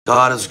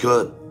God is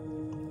good.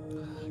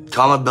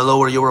 Comment below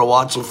where you were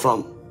watching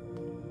from.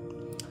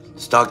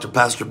 It's Dr.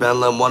 Pastor Ben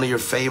Lim, one of your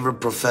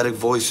favorite prophetic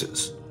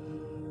voices.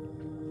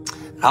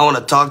 I want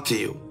to talk to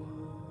you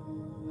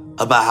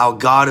about how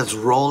God is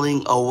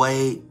rolling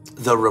away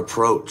the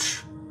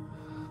reproach.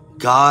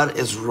 God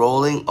is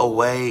rolling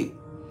away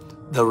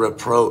the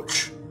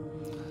reproach.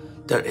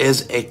 There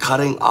is a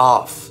cutting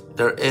off.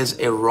 There is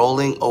a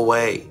rolling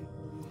away.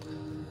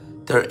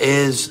 There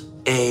is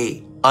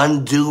a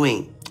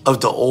undoing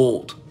of the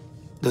old.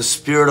 The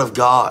Spirit of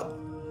God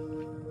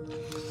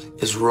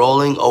is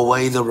rolling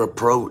away the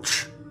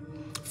reproach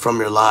from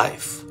your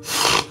life.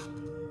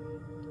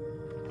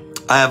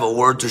 I have a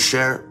word to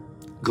share.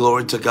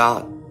 Glory to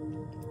God.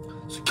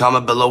 So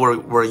comment below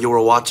where you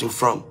were watching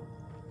from.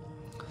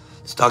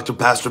 It's Dr.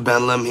 Pastor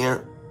Ben Lim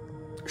here.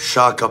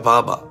 Shaka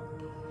Baba.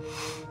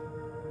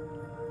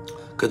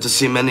 Good to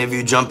see many of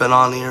you jumping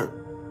on here.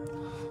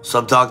 What's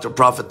up, Dr.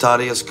 Prophet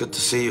Thaddeus? Good to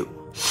see you.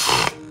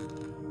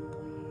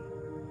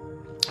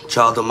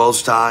 Child of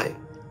Most High.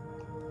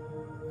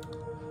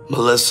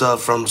 Melissa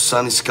from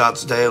sunny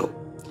Scottsdale.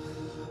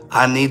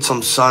 I need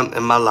some sun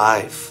in my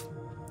life.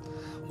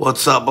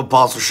 What's up,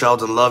 Apostle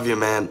Sheldon? Love you,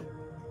 man.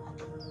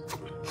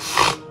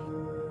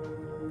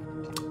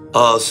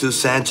 Sue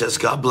Sanchez,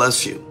 God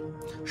bless you.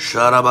 Let's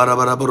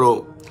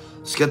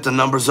get the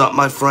numbers up,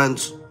 my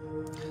friends.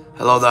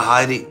 Hello there,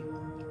 Heidi.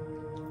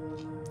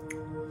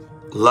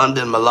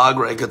 London,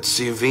 Milagre, good to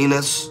see you.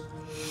 Venus.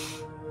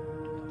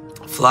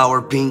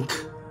 Flower Pink.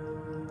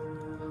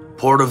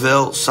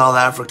 Porterville, South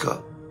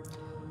Africa.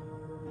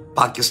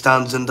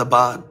 Pakistan,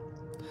 Zindabad.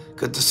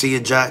 Good to see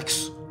you,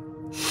 Jax.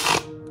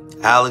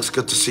 Alex,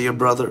 good to see you,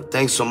 brother.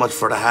 Thanks so much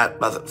for the hat,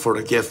 for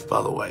the gift,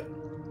 by the way.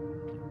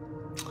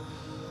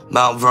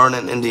 Mount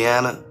Vernon,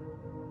 Indiana.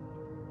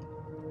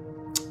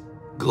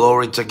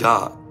 Glory to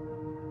God.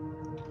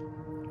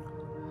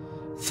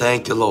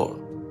 Thank you, Lord.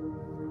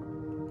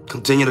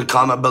 Continue to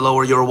comment below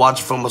where you're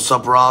watching from. What's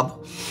up,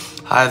 Rob?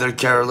 Hi there,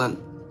 Carolyn.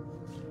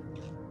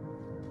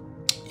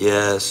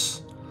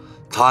 Yes.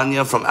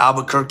 Tanya from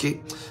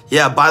Albuquerque.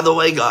 Yeah, by the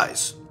way,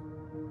 guys,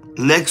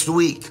 next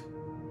week,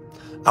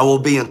 I will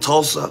be in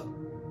Tulsa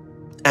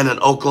and in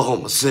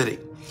Oklahoma City.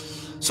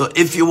 So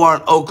if you are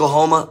in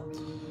Oklahoma,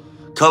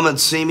 come and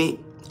see me.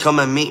 Come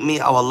and meet me.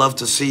 I would love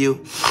to see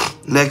you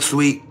next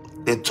week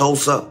in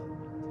Tulsa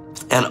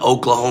and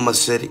Oklahoma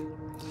City.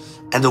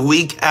 And the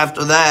week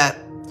after that,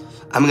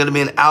 I'm going to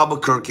be in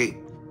Albuquerque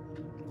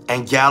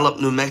and Gallup,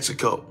 New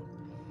Mexico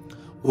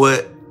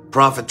with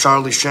Prophet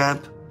Charlie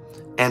Shamp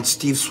and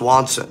Steve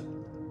Swanson.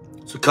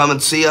 So come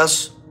and see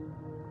us.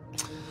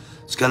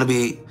 It's going to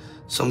be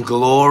some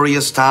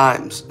glorious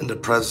times in the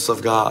presence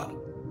of God.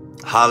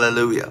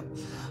 Hallelujah.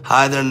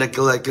 Hi there,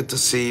 Nicolette. Good to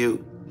see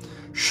you.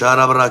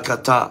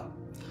 Sharabarakata.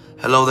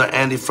 Hello there,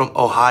 Andy from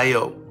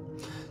Ohio.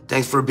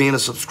 Thanks for being a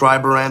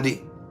subscriber,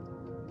 Andy.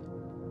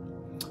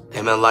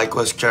 Amen.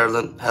 Likewise,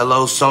 Carolyn.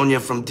 Hello, Sonia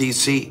from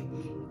DC.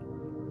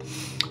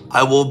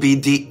 I will be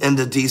in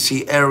the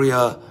DC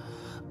area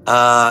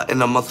in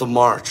the month of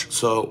March.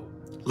 So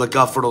look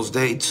out for those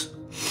dates.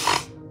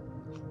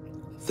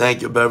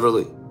 Thank you,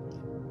 Beverly.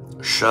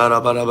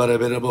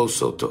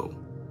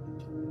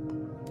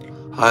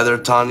 Hi there,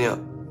 Tanya.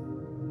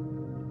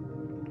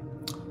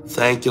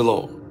 Thank you,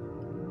 Lord.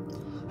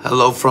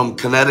 Hello from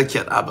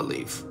Connecticut, I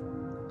believe.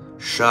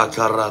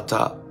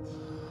 Shakarata.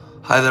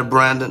 Hi there,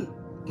 Brandon.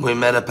 We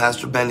met at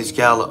Pastor Benny's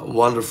Gala.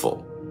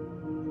 Wonderful.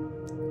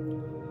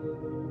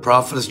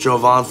 Prophetess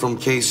Jovan from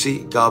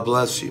KC. God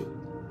bless you.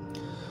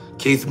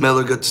 Keith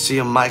Miller, good to see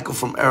you. Michael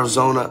from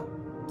Arizona.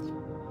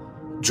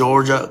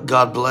 Georgia,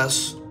 God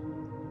bless.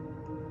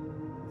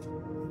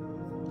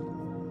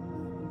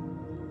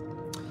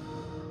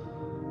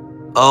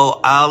 Oh,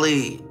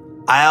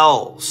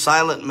 Al,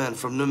 Silent Man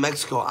from New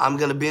Mexico. I'm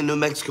going to be in New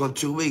Mexico in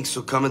 2 weeks,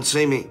 so come and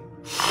see me.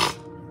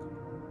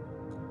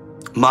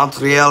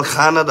 Montreal,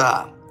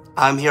 Canada.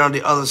 I'm here on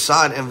the other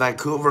side in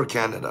Vancouver,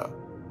 Canada.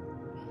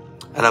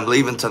 And I'm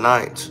leaving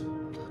tonight,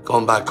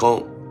 going back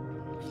home.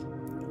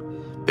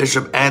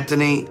 Bishop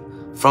Anthony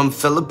from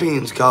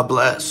Philippines, God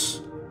bless.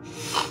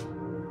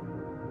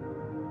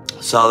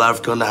 South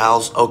Africa in the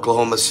house,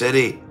 Oklahoma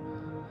City.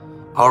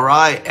 All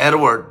right,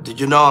 Edward, did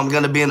you know I'm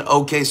going to be in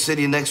OK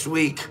City next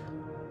week?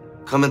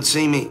 Come and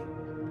see me.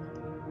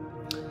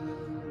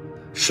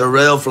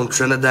 Sherelle from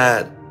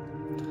Trinidad.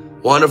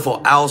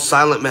 Wonderful. Al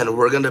Silent Man,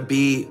 we're going to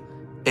be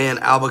in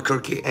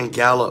Albuquerque and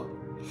Gallup.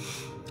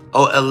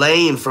 Oh,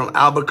 Elaine from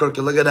Albuquerque.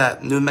 Look at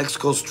that. New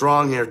Mexico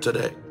strong here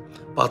today.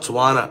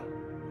 Botswana.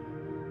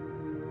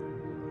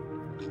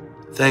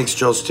 Thanks,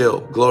 Joe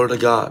Steele. Glory to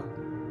God.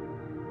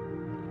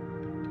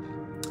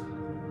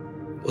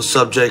 What's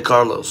up, Jay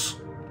Carlos?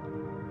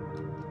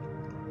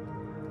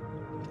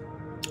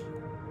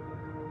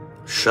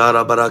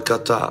 Shara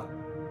Barakata.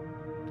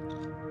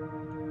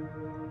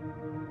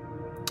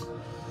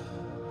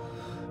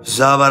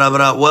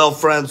 Zabarabara. Well,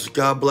 friends,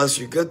 God bless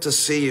you. Good to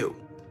see you.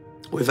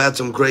 We've had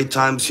some great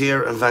times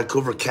here in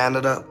Vancouver,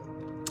 Canada.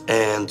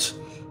 And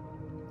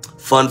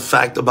fun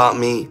fact about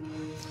me,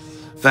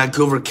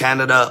 Vancouver,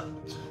 Canada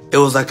It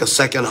was like a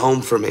second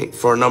home for me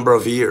for a number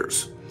of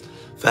years.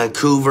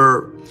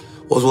 Vancouver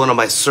was one of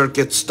my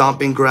circuit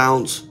stomping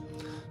grounds.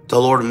 The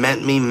Lord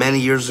met me many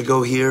years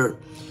ago here.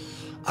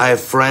 I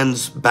have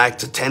friends back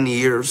to 10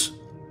 years.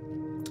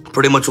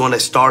 Pretty much when I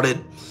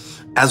started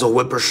as a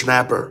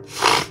whippersnapper.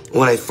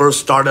 When I first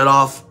started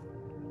off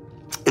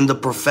in the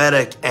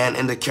prophetic and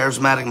in the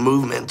charismatic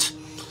movement,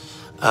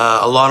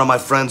 a lot of my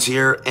friends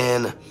here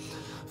in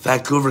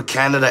Vancouver,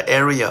 Canada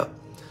area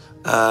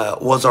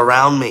was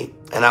around me.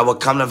 And I would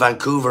come to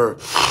Vancouver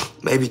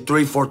maybe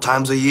 3-4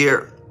 times a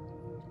year.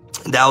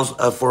 And that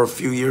was for a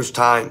few years'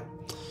 time.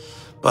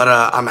 But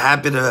I'm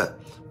happy to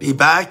be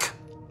back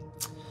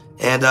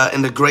and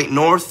in the great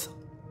north.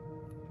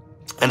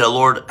 And the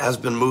Lord has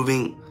been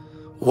moving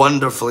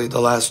wonderfully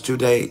the last 2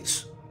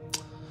 days.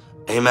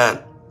 Amen.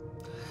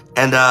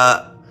 And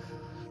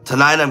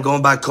tonight I'm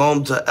going back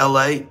home to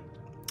LA,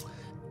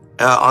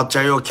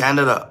 Ontario,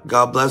 Canada.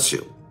 God bless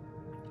you.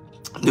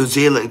 New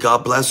Zealand,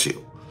 God bless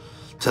you.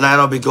 Tonight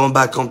I'll be going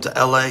back home to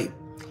LA.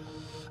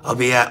 I'll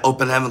be at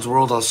Open Heavens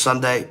World on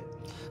Sunday.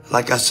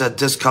 Like I said,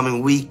 this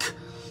coming week,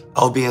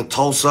 I'll be in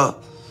Tulsa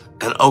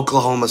and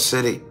Oklahoma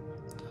City.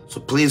 So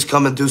please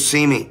come and do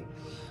see me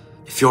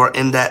if you're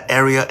in that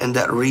area, in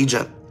that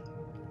region.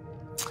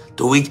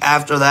 The week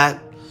after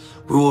that,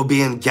 we will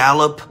be in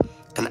Gallup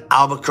and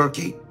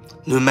Albuquerque,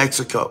 New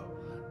Mexico.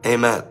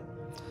 Amen.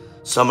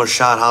 Summer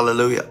shot,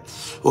 hallelujah.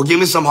 Well, give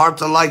me some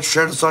hearts and likes.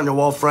 Share this on your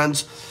wall,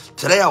 friends.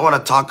 Today I want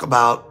to talk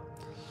about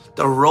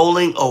the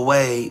rolling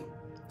away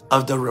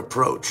of the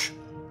reproach.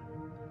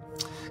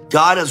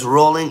 God is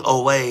rolling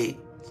away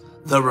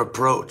the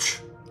reproach.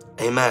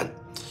 Amen.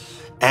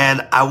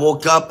 And I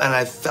woke up and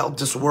I felt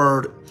this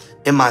word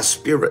in my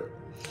spirit.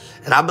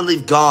 And I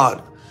believe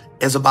God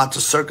is about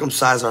to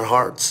circumcise our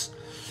hearts.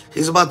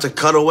 He's about to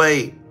cut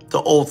away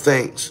the old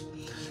things.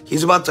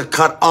 He's about to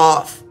cut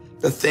off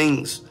the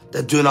things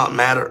that do not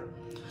matter.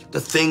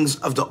 The things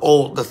of the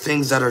old, the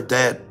things that are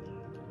dead.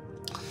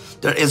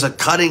 There is a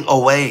cutting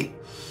away.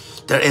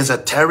 There is a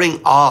tearing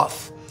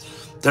off.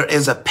 There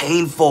is a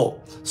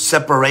painful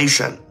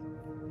separation.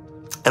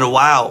 And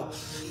wow,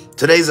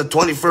 today's the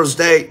 21st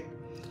day.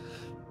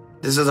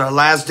 This is our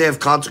last day of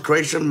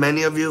consecration.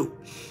 Many of you,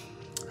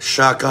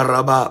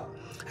 Shakaraba,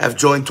 have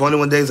joined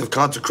 21 days of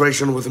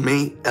consecration with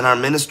me and our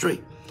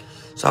ministry.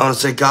 So I want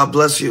to say God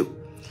bless you.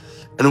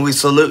 And we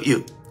salute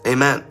you.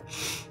 Amen.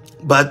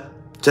 But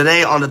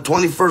today on the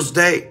 21st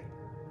day,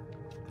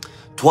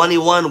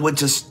 21,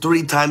 which is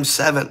 3 times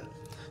 7,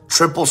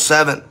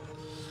 777,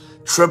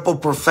 triple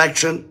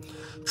perfection,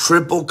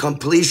 triple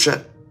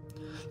completion,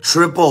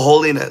 triple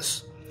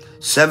holiness.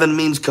 7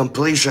 means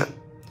completion,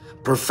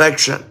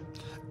 perfection,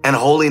 and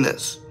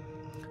holiness.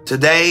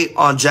 Today,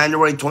 on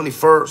January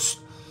 21st,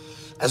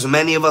 as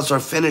many of us are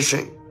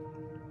finishing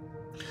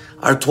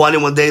our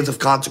 21 days of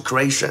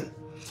consecration,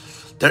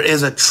 there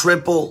is a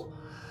triple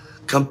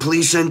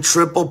completion,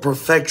 triple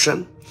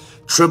perfection,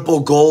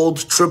 triple gold,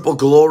 triple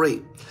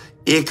glory,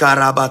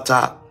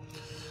 ikarabata.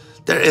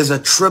 There is a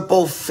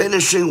triple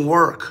finishing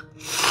work,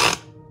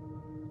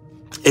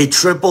 a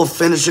triple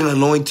finishing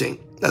anointing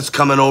that's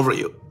coming over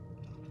you.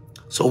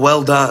 So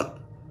well done,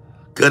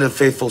 good and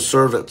faithful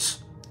servants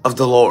of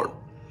the Lord.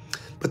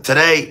 But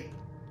today,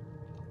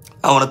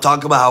 I want to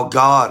talk about how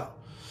God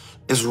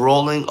is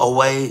rolling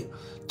away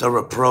the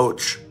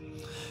reproach.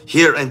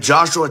 Here in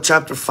Joshua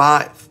chapter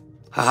 5,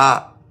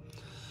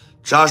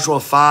 Joshua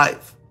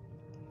 5,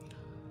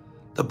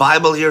 the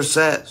Bible here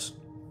says,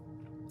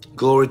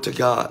 glory to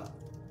God.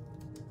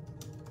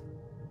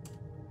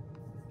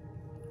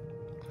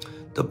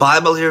 The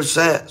Bible here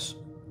says,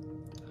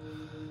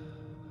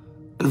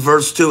 in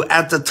verse 2,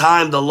 at the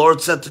time the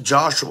Lord said to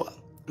Joshua,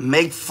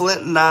 make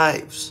flint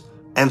knives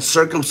and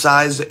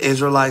circumcise the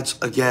Israelites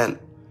again.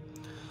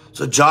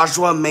 So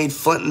Joshua made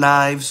flint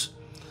knives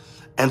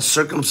and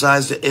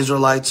circumcised the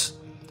Israelites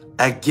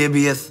at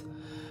Gibeath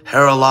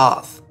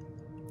Haraloth.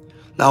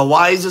 Now,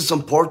 why is this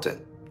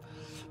important?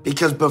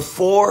 Because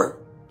before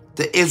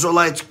the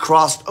Israelites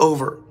crossed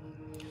over,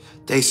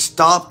 they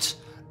stopped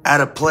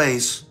at a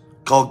place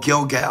called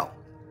Gilgal.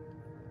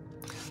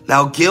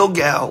 Now,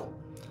 Gilgal,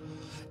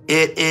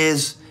 it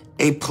is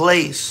a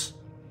place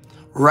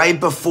right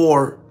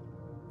before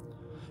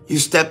you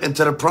step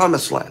into the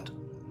promised land.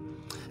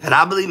 And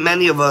I believe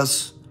many of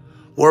us,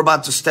 we're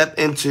about to step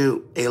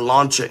into a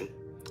launching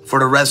for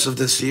the rest of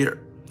this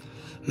year.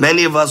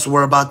 Many of us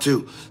were about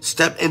to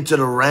step into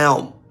the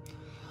realm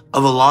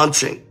of a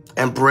launching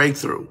and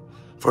breakthrough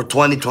for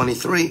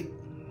 2023.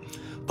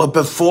 But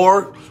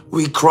before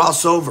we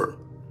cross over,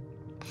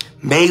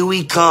 may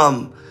we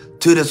come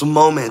to this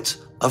moment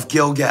of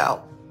Gilgal,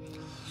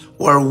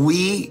 where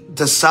we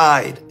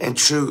decide and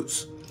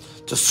choose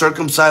to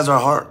circumcise our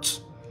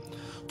hearts,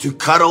 to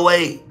cut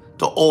away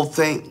the old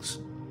things,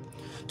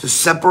 to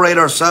separate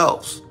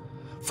ourselves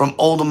from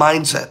old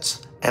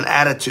mindsets and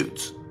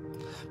attitudes,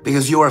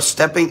 because you are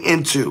stepping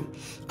into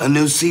a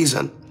new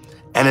season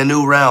and a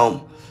new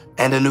realm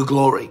and a new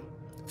glory.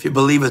 If you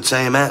believe it,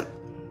 say amen.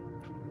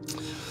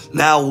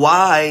 Now,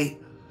 why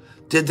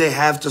did they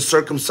have to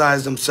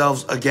circumcise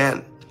themselves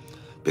again?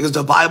 Because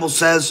the Bible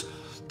says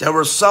there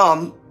were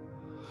some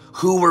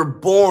who were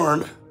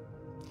born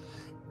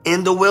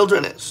in the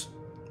wilderness.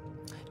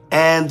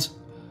 And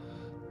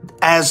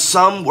as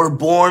some were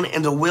born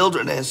in the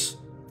wilderness,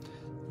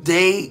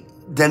 they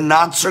did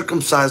not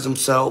circumcise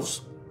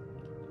themselves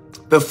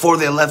before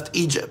they left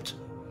Egypt.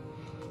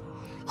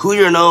 Who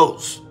here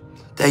knows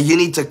that you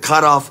need to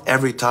cut off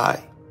every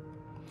tie?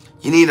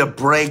 You need to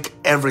break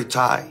every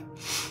tie.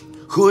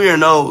 Who here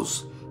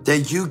knows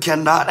that you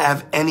cannot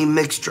have any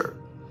mixture,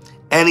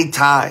 any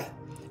tie,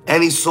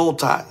 any soul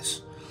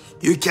ties?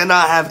 You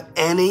cannot have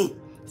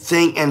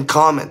anything in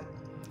common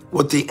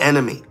with the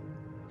enemy.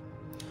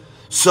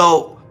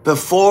 So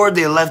before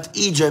they left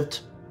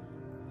Egypt,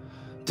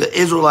 the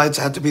Israelites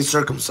had to be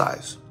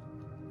circumcised.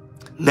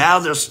 Now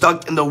they're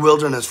stuck in the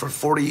wilderness for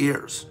 40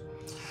 years.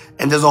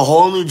 And there's a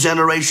whole new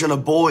generation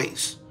of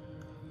boys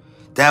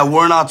that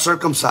were not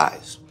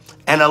circumcised.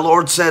 And the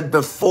Lord said,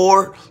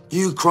 before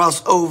you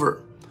cross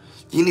over,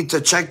 you need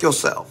to check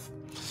yourself.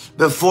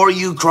 Before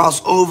you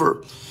cross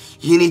over,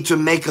 you need to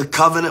make a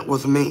covenant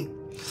with me.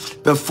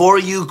 Before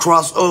you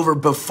cross over,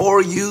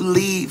 before you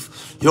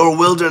leave your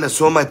wilderness,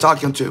 who am I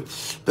talking to?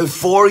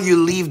 Before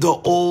you leave the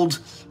old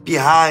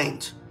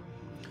behind,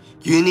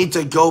 you need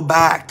to go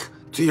back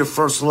to your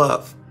first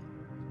love.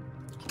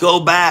 Go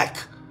back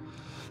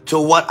to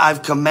what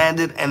I've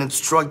commanded and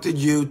instructed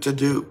you to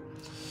do.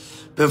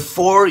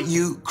 Before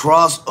you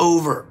cross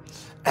over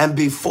and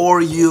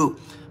before you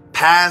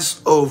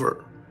pass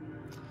over,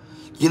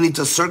 you need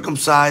to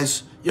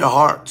circumcise your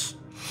hearts.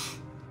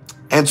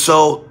 And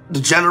so the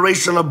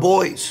generation of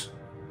boys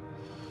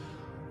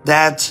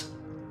that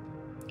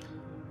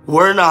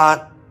were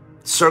not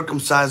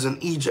circumcised in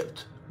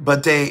Egypt,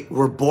 but they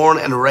were born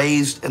and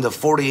raised in the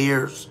 40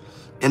 years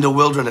in the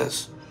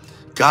wilderness,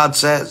 God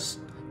says,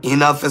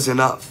 enough is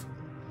enough.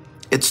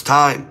 It's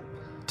time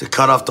to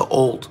cut off the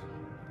old.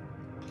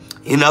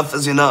 Enough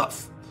is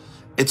enough.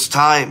 It's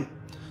time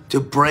to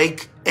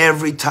break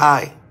every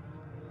tie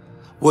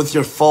with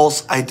your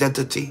false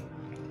identity.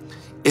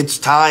 It's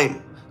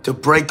time to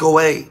break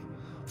away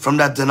from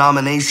that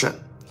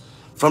denomination,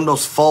 from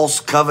those false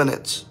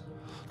covenants,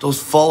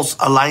 those false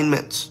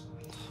alignments,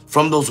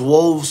 from those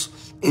wolves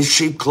in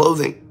sheep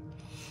clothing.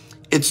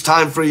 It's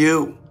time for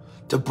you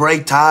to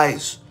break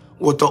ties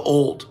with the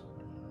old.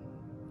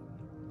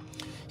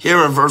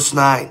 Here in verse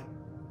 9,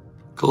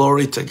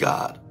 glory to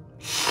God.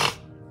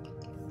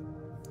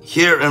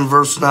 Here in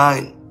verse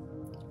 9,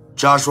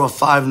 Joshua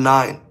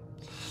 5:9.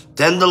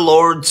 Then the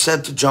Lord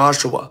said to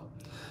Joshua,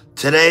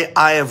 today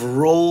I have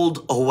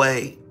rolled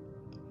away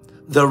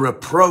the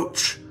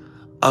reproach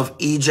of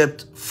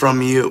Egypt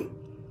from you.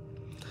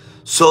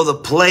 So the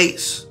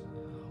place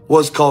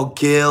was called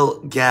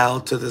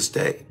Gilgal to this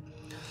day.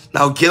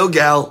 Now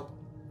Gilgal,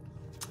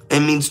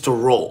 it means to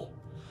roll.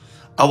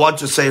 I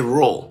want you to say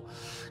roll.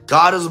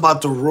 God is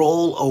about to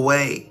roll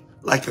away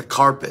like a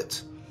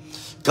carpet.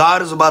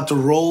 God is about to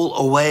roll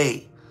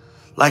away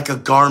like a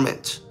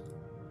garment,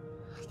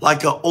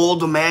 like an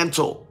old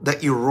mantle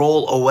that you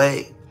roll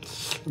away.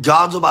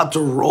 God's about to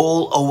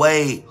roll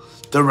away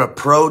the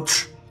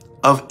reproach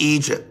of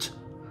Egypt.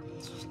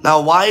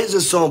 Now, why is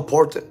this so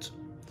important?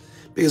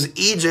 Because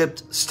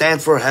Egypt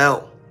stands for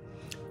hell.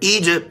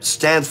 Egypt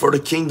stands for the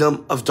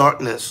kingdom of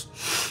darkness.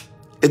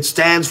 It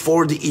stands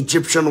for the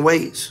Egyptian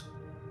ways.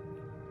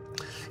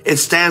 It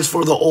stands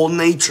for the old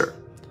nature,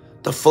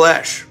 the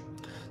flesh,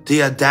 the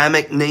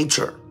Adamic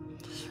nature.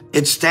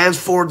 It stands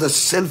for the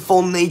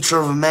sinful nature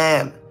of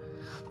man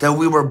that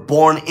we were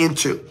born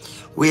into.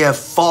 We have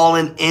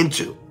fallen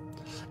into.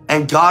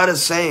 And God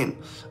is saying,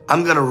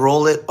 I'm going to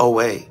roll it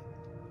away.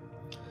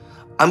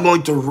 I'm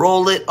going to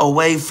roll it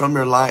away from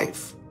your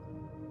life.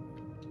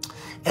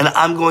 And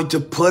I'm going to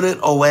put it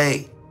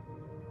away.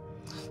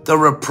 The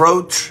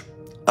reproach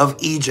of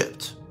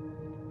Egypt.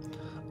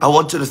 I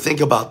want you to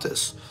think about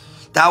this.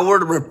 That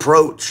word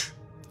reproach,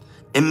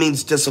 it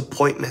means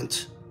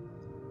disappointment.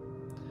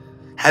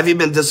 Have you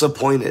been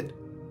disappointed?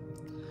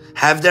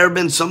 Have there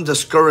been some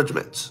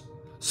discouragements,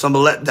 some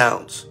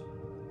letdowns,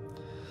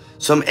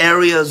 some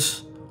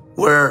areas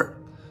where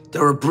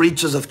there were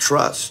breaches of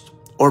trust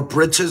or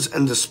breaches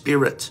in the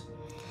spirit?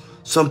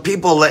 Some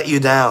people let you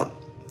down.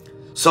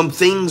 Some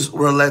things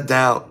were let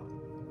down.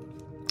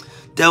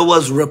 There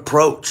was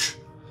reproach.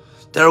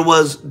 There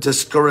was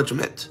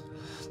discouragement.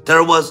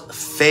 There was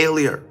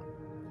failure,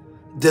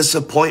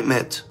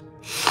 disappointment.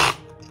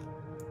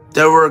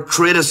 There were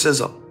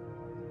criticism.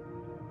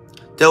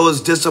 There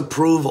was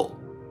disapproval.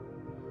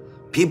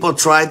 People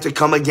tried to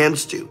come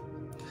against you.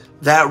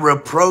 That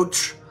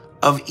reproach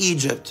of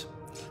Egypt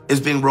is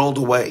being rolled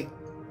away.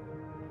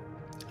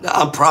 Now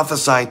I'm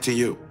prophesying to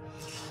you,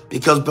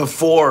 because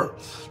before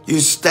you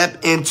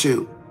step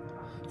into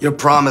your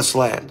promised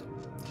land,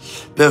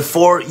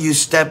 before you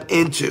step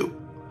into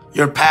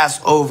your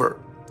Passover,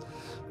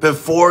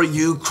 before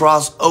you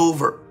cross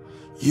over,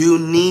 you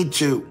need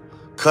to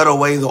cut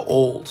away the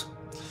old.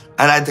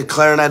 And I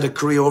declare and I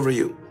decree over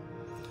you,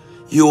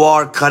 you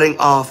are cutting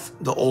off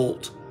the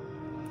old.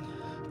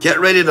 Get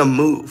ready to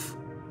move.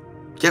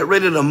 Get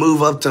ready to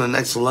move up to the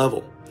next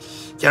level.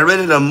 Get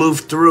ready to move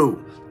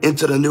through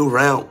into the new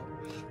realm.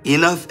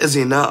 Enough is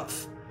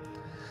enough.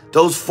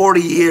 Those 40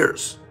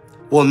 years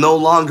will no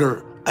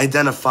longer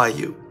identify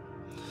you.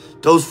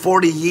 Those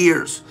 40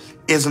 years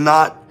is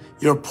not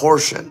your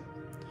portion.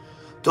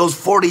 Those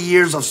 40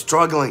 years of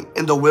struggling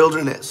in the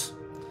wilderness,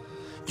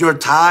 your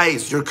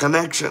ties, your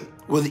connection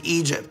with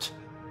Egypt,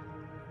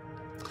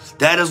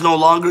 that is no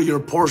longer your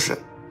portion.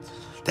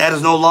 That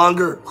is no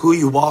longer who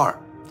you are.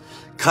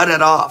 Cut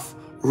it off.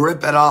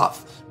 Rip it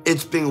off.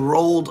 It's being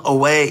rolled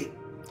away.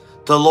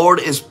 The Lord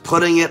is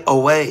putting it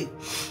away.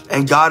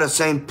 And God is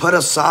saying, put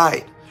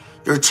aside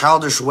your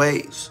childish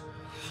ways.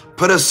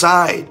 Put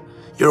aside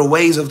your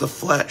ways of the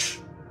flesh.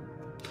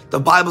 The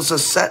Bible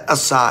says, set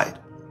aside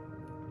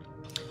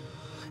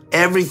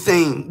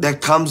everything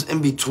that comes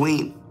in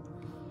between,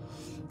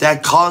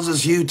 that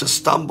causes you to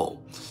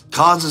stumble,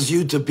 causes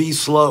you to be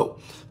slow.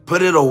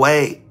 Put it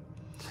away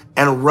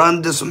and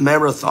run this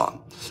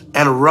marathon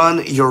and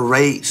run your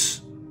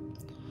race.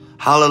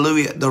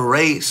 Hallelujah. The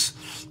race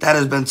that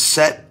has been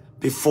set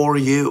before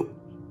you.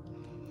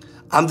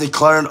 I'm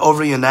declaring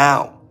over you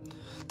now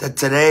that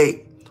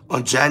today,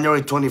 on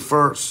January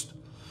 21st,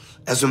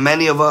 as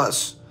many of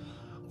us,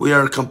 we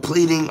are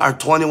completing our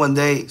 21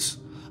 days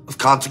of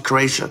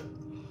consecration.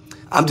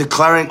 I'm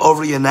declaring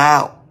over you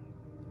now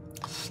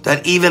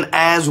that even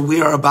as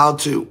we are about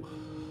to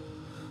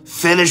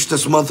finish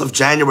this month of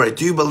January,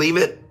 do you believe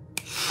it?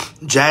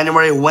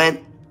 January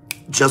went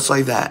just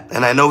like that.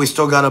 And I know we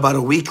still got about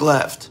a week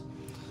left,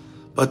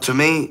 but to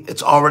me,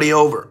 it's already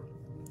over.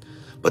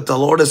 But the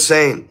Lord is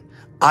saying,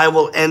 I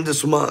will end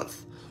this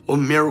month with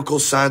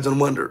miracles, signs, and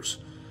wonders.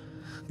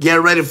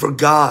 Get ready for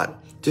God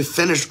to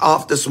finish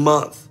off this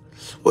month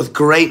with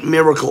great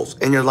miracles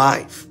in your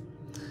life.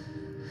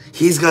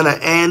 He's going to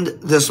end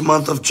this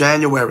month of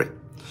January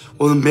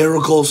with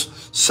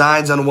miracles,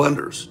 signs, and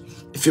wonders.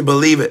 If you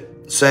believe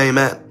it, say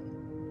amen.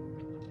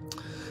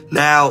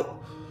 Now,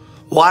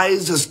 why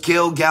is this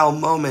Gilgal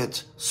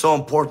moment so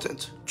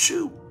important?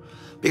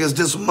 Because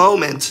this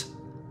moment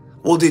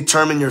will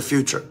determine your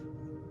future.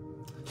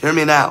 Hear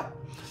me now.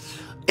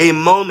 A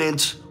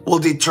moment will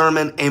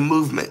determine a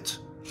movement.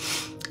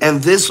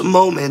 And this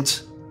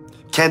moment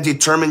can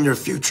determine your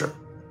future.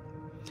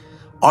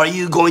 Are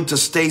you going to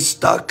stay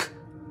stuck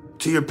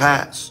to your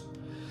past?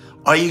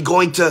 Are you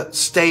going to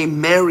stay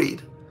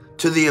married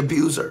to the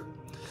abuser?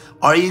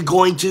 Are you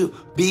going to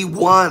be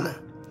one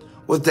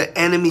with the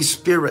enemy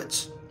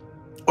spirits?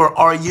 Or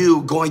are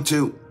you going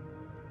to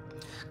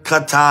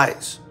cut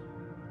ties?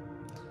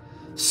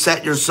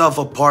 Set yourself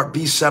apart,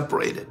 be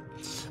separated,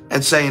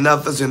 and say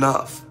enough is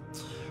enough.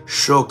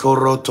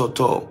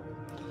 Shokorototo.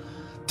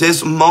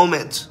 This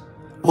moment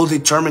will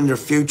determine your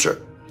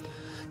future.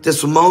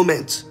 This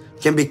moment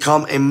can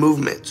become a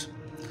movement.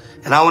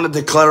 And I want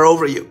to declare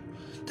over you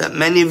that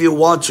many of you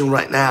watching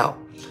right now,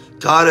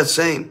 God is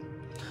saying,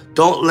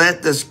 don't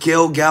let this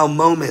Gilgal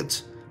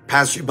moment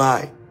pass you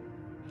by.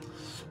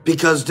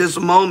 Because this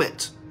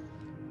moment,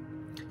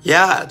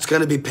 yeah, it's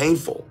going to be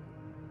painful.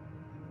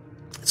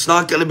 It's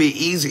not going to be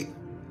easy.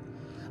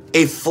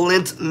 A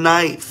flint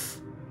knife.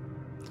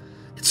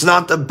 It's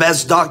not the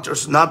best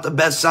doctors, not the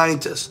best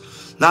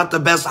scientists, not the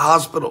best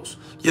hospitals.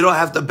 You don't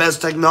have the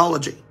best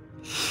technology.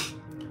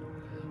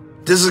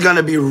 This is going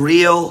to be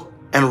real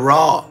and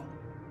raw.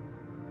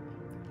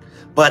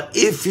 But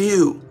if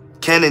you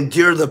can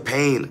endure the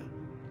pain,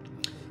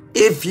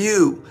 if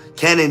you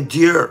can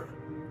endure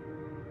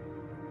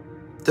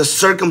the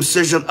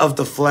circumcision of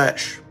the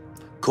flesh,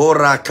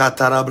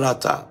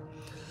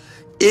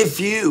 if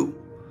you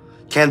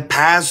can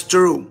pass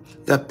through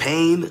the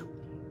pain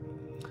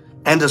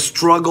and the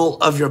struggle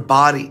of your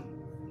body,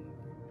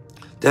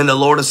 then the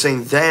Lord is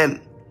saying,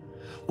 then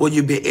will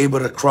you be able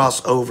to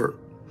cross over.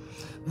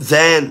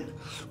 Then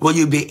will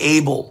you be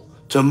able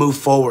to move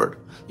forward.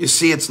 You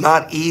see, it's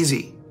not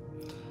easy.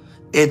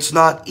 It's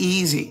not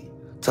easy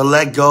to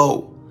let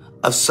go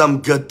of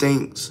some good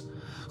things.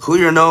 Who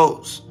here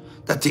knows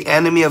that the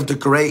enemy of the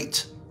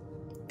great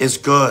is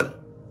good?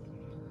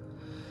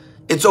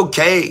 It's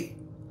okay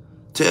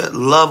to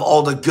love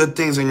all the good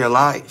things in your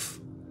life,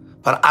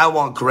 but I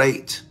want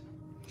great.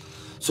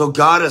 So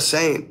God is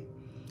saying,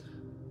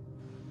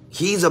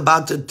 He's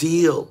about to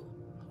deal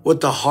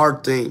with the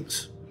hard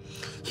things.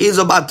 He's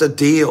about to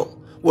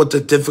deal with the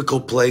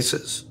difficult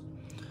places.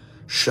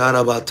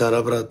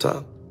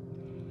 Sharabatarabrata.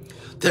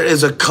 There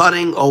is a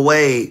cutting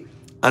away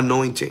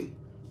anointing.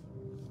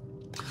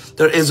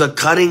 There is a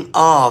cutting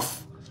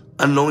off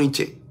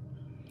anointing.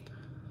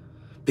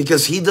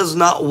 Because He does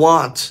not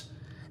want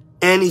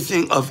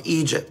anything of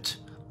Egypt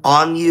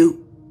on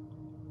you,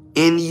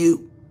 in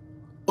you,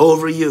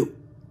 over you,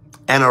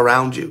 and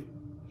around you.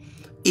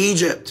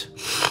 Egypt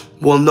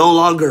will no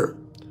longer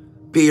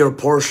be your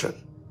portion.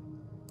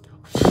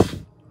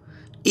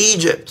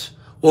 Egypt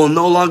will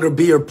no longer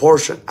be your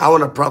portion. I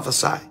want to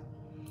prophesy.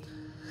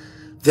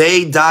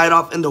 They died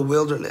off in the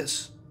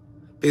wilderness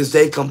because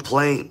they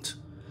complained.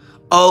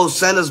 Oh,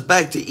 send us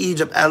back to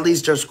Egypt. At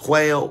least there's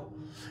quail.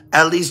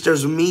 At least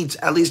there's meat.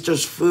 At least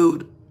there's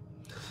food.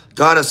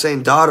 God is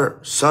saying, daughter,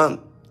 son,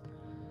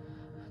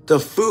 the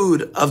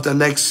food of the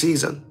next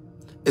season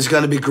is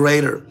going to be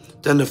greater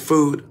than the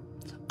food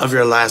of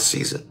your last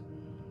season.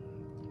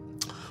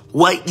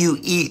 What you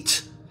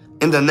eat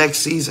in the next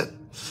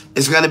season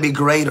is going to be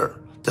greater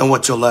than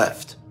what you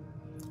left.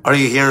 Are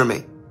you hearing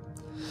me?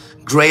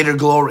 Greater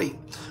glory,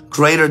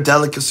 greater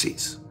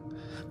delicacies,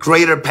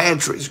 greater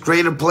pantries,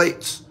 greater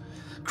plates,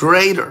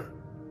 greater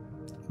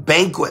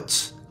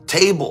banquets,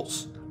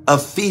 tables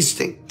of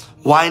feasting,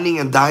 wining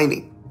and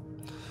dining.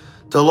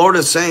 The Lord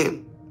is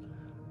saying,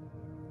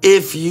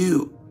 if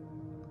you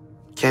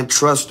can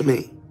trust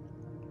me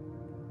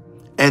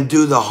and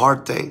do the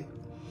hard thing,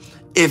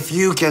 if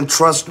you can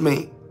trust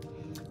me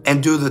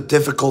and do the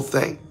difficult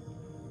thing,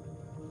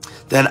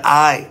 then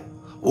I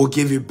will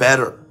give you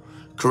better,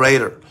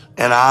 greater,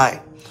 and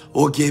I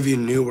will give you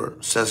newer,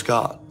 says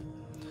God.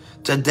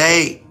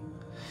 Today,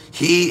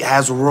 he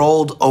has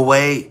rolled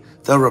away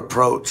the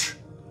reproach.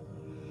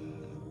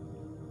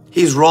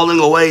 He's rolling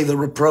away the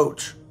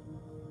reproach.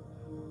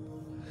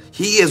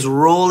 He is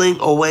rolling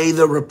away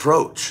the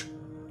reproach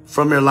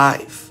from your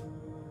life.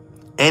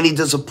 Any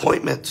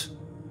disappointment,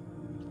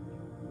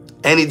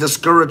 any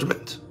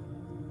discouragement,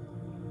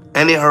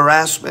 any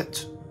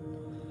harassment,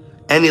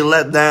 any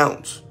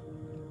letdowns,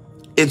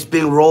 it's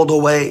being rolled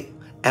away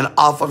and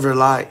off of your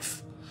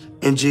life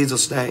in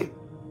Jesus' name.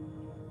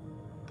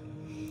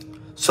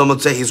 Someone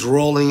say he's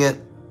rolling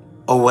it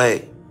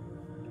away.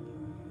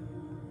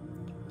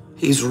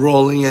 He's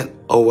rolling it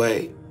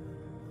away.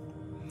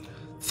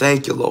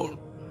 Thank you, Lord.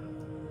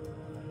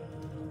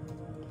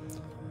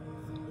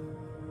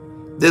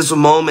 This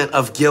moment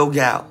of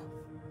Gilgal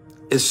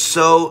is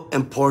so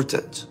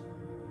important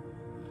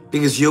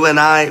because you and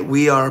I,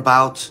 we are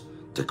about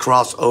to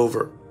cross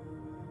over.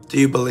 Do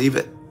you believe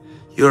it?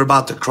 You're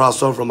about to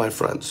cross over, my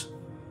friends.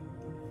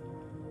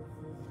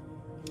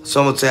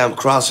 Someone say, I'm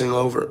crossing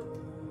over.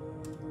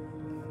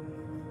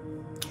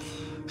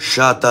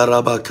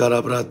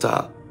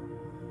 Shatarabakarabrata.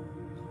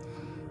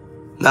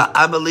 Now,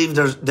 I believe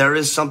there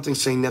is something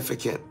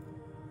significant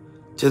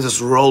to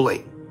this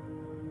rolling.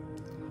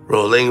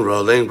 Rolling,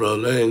 rolling,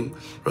 rolling,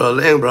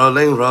 rolling,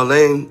 rolling,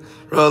 rolling,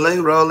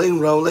 rolling, rolling,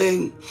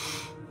 rolling.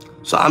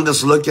 So I'm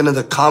just looking at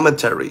the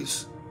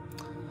commentaries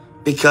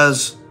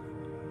because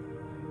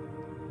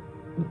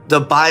the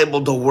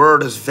Bible, the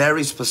word is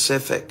very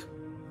specific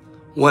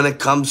when it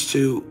comes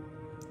to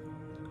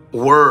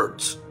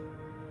words.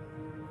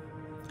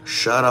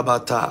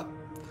 Sharabata.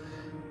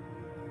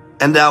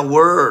 And that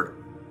word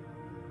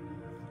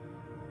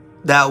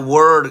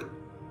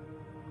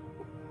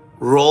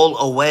roll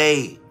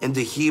away in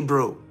the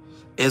Hebrew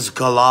is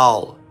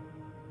Glial.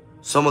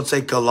 Someone say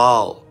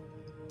Glial.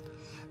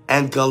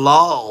 And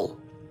Glial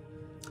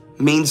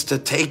means to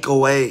take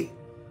away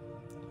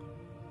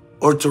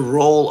or to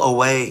roll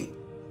away.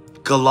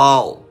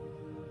 Glial.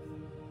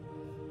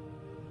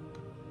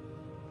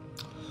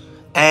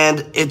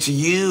 And it's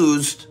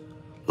used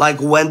like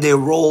when they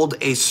rolled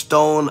a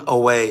stone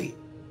away.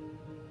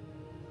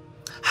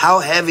 How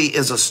heavy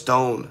is a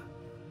stone?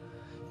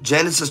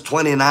 Genesis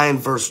 29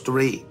 verse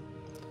 3.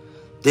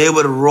 They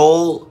would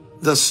roll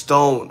the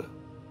stone.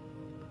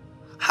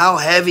 How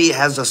heavy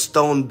has a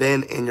stone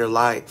been in your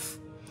life?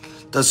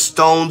 The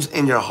stones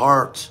in your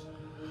heart.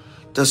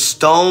 The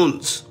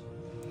stones.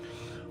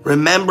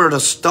 Remember,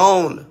 the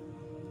stone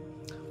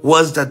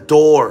was the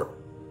door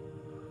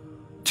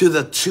to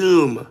the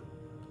tomb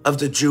of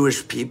the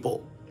Jewish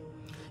people.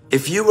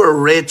 If you were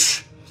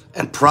rich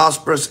and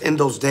prosperous in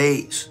those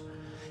days,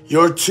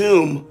 your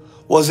tomb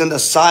was in the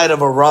side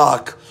of a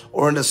rock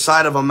or in the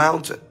side of a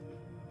mountain.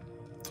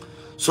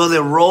 So they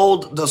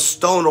rolled the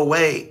stone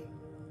away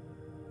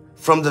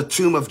from the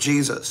tomb of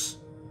Jesus.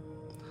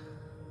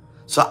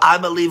 So I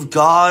believe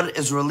God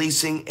is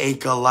releasing a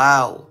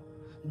Gilgal,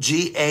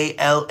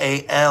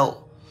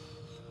 G-A-L-A-L,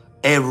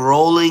 a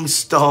rolling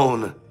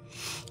stone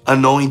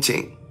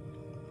anointing.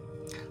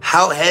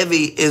 How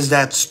heavy is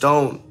that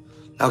stone?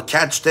 Now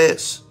catch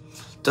this.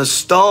 The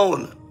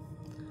stone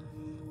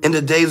in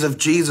the days of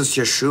Jesus,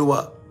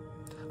 Yeshua,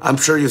 I'm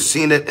sure you've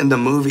seen it in the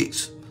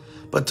movies,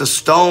 but the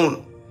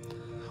stone,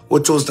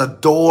 which was the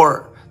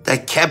door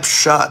that kept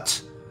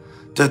shut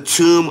the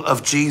tomb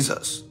of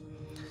Jesus,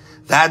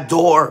 that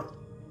door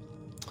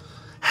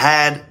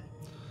had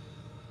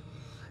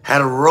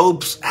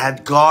ropes,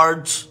 had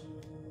guards.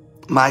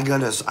 My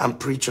goodness, I'm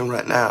preaching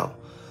right now.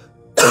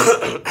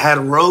 Had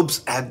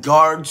ropes, had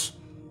guards,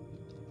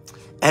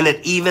 and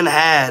it even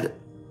had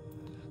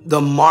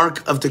the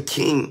mark of the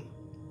king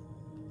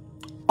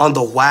on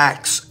the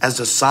wax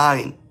as a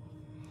sign.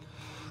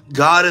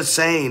 God is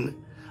saying,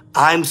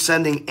 I'm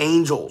sending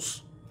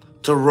angels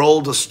to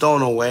roll the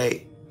stone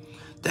away,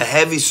 the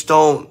heavy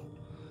stone.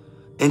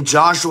 In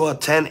Joshua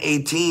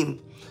 10:18,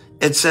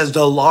 it says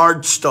the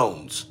large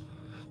stones,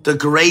 the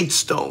great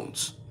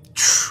stones.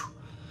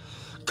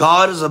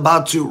 God is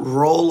about to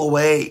roll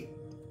away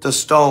the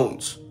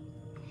stones.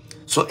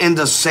 So in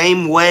the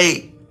same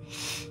way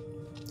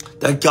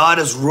that God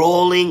is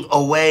rolling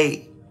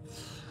away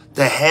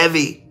the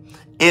heavy,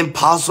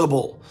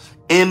 impossible,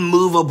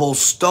 immovable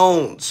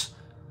stones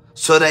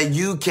so that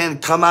you can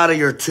come out of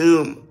your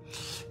tomb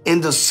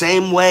In the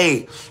same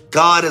way,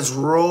 God is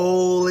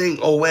rolling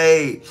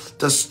away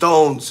the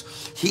stones.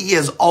 He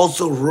is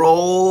also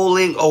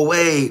rolling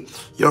away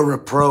your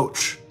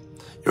reproach,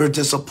 your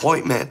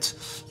disappointment,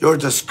 your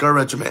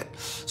discouragement.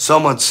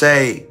 Someone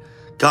say,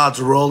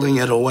 God's rolling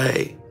it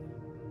away.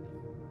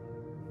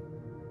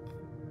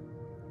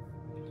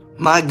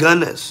 My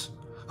goodness,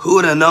 who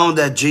would have known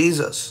that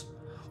Jesus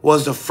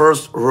was the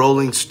first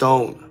rolling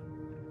stone?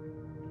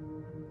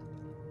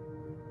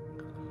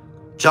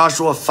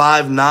 Joshua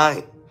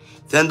 5:9.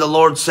 Then the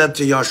Lord said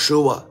to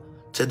Joshua,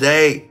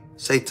 today,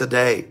 say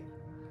today,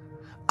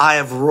 I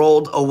have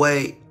rolled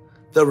away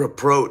the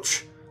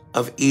reproach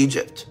of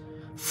Egypt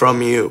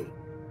from you.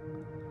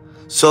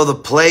 So the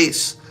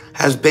place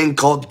has been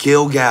called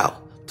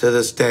Gilgal to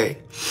this day.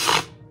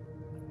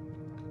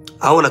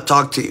 I want to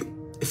talk to you.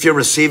 If you're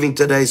receiving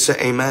today, say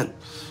amen.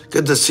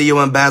 Good to see you,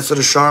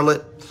 Ambassador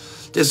Charlotte.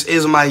 This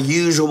is my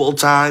usual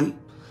time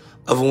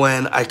of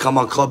when I come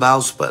on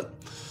Clubhouse, but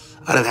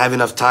I didn't have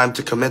enough time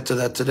to commit to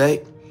that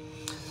today.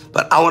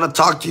 But I want to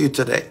talk to you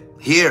today.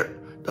 Here,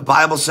 the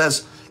Bible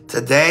says,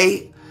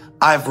 today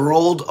I've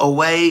rolled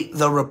away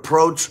the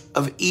reproach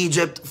of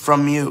Egypt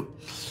from you.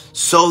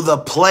 So the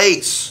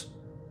place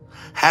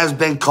has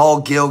been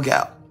called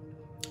Gilgal.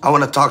 I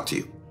want to talk to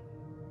you.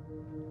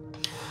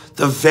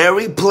 The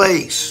very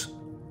place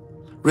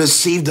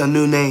received a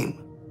new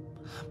name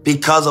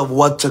because of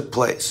what took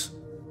place.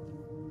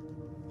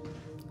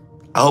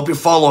 I hope you're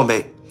following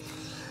me.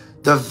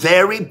 The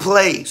very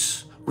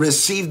place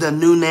received a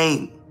new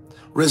name,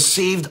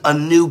 received a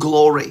new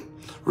glory,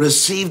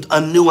 received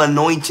a new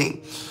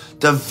anointing.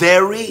 The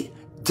very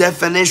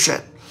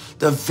definition,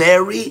 the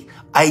very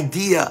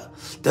idea,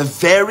 the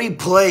very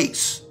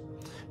place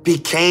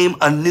became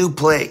a new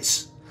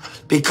place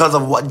because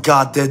of what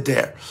God did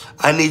there.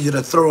 I need you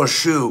to throw a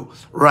shoe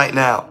right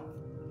now.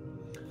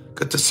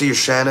 Good to see you,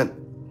 Shannon.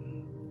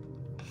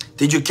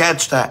 Did you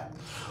catch that?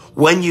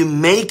 When you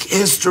make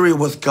history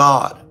with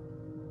God,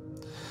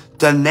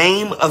 the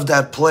name of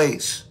that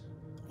place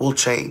will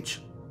change.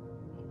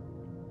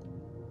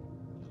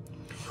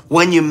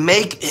 When you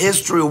make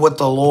history with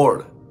the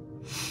Lord,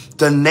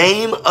 the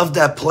name of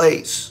that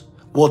place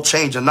will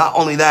change. And not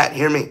only that,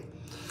 hear me,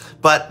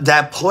 but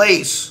that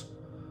place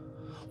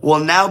will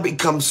now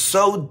become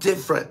so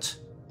different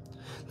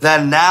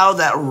that now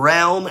that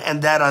realm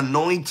and that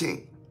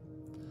anointing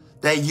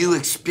that you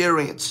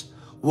experience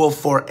will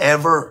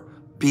forever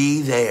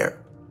be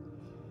there.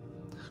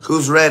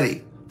 Who's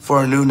ready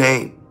for a new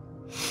name?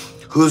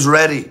 Who's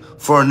ready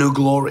for a new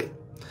glory?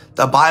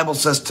 The Bible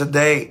says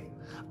today,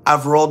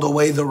 I've rolled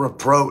away the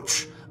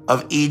reproach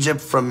of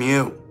Egypt from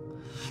you.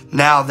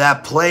 Now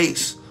that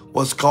place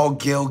was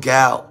called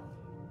Gilgal.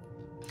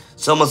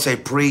 Someone say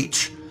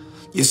preach.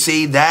 You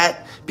see,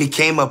 that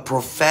became a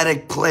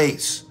prophetic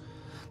place.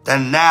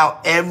 That now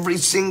every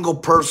single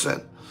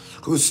person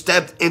who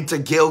stepped into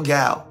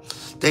Gilgal,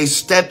 they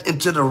stepped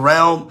into the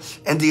realm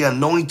and the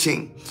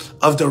anointing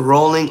of the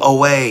rolling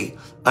away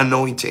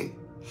anointing.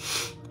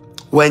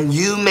 When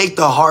you make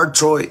the hard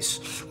choice,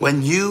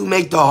 when you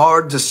make the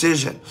hard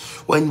decision,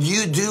 when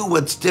you do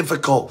what's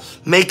difficult,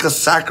 make a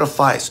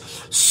sacrifice,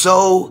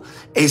 sow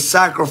a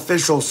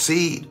sacrificial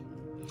seed.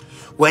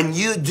 When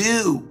you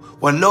do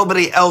what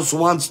nobody else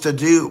wants to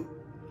do,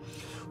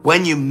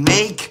 when you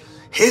make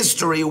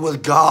history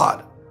with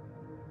God,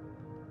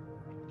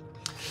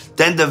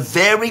 then the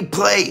very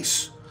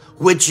place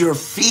which your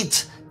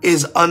feet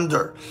is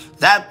under,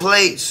 that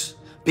place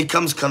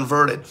becomes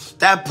converted.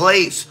 That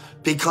place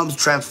becomes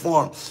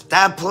transformed.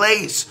 That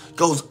place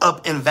goes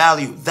up in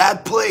value.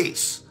 That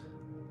place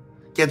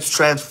gets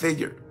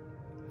transfigured.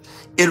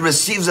 It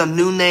receives a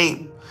new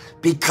name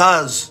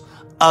because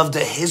of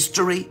the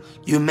history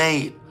you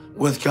made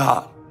with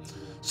God.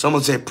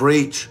 Someone say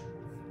preach.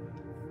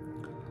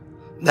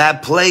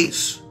 That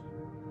place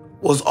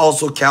was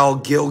also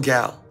called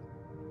Gilgal,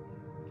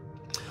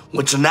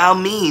 which now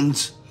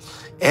means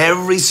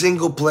every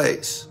single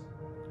place,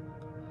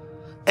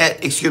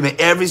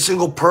 every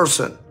single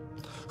person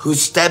who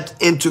stepped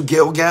into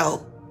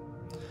Gilgal,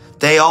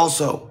 they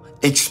also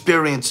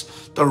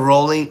experienced the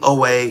rolling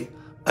away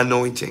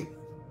anointing.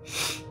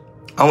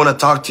 I want to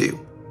talk to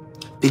you.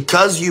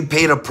 Because you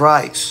paid a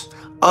price,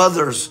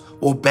 others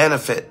will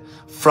benefit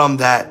from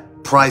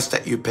that price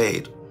that you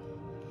paid.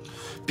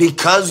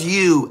 Because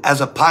you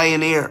as a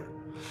pioneer,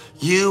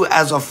 you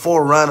as a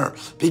forerunner,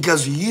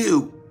 because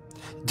you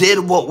did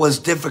what was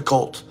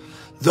difficult,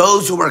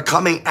 those who are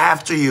coming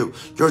after you,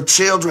 your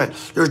children,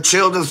 your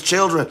children's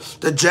children,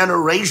 the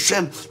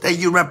generation that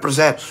you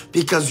represent,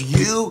 because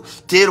you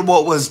did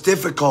what was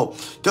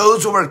difficult,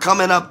 those who are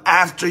coming up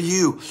after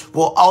you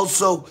will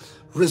also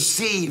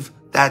receive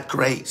that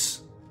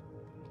grace.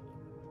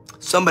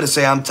 Somebody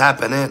say, I'm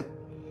tapping in.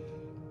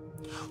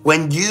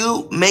 When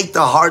you make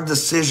the hard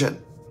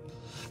decision,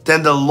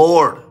 then the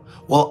Lord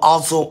will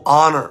also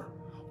honor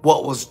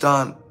what was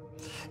done.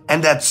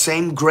 And that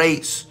same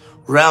grace,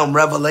 realm,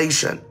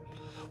 revelation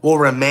will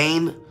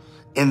remain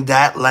in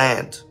that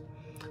land.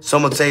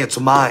 Someone say it's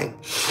mine.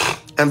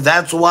 And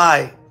that's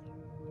why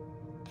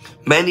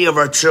many of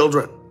our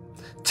children,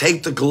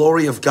 take the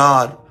glory of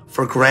God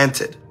for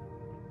granted.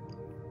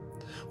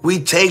 We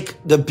take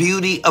the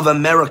beauty of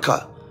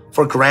America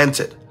for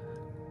granted.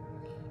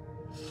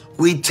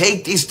 We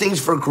take these things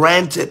for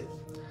granted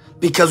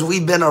because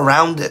we've been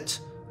around it.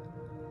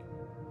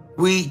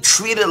 We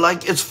treat it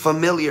like it's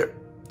familiar.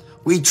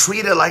 We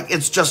treat it like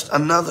it's just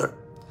another.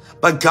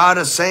 But God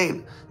is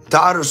saying,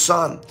 daughter,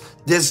 son,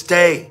 this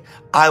day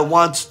I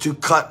want to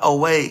cut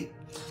away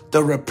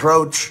the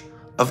reproach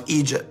of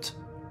Egypt.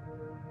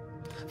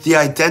 The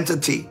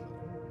identity,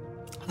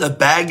 the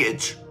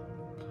baggage,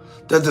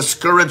 the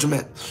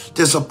discouragement,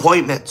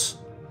 disappointments,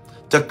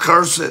 the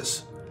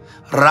curses,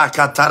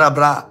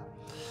 rakatarabra.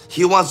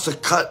 He wants to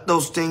cut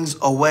those things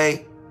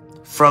away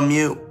from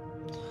you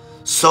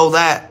so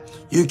that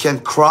you can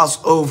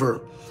cross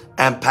over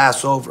and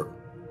pass over.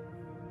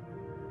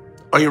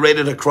 Are you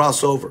ready to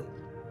cross over?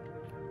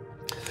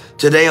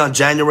 Today on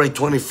January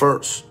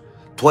 21st,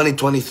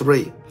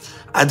 2023,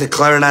 I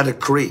declare and I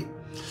decree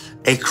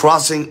a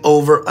crossing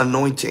over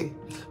anointing.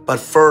 But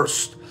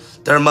first,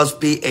 there must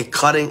be a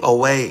cutting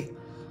away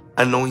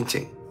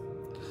anointing.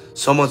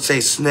 Someone say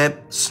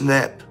snip,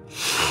 snip.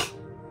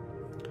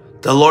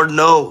 The Lord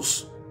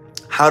knows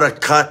how to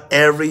cut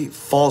every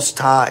false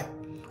tie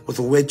with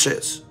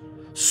witches,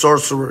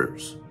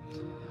 sorcerers,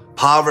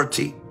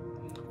 poverty,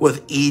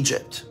 with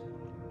Egypt.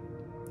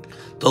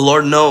 The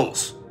Lord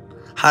knows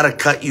how to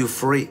cut you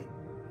free.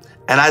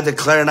 And I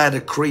declare and I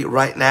decree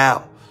right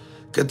now.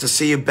 Good to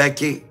see you,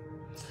 Becky.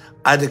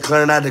 I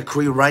declare and I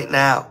decree right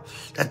now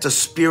that the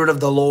Spirit of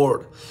the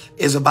Lord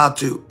is about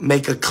to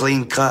make a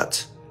clean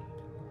cut.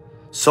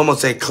 Someone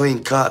say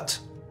clean cut.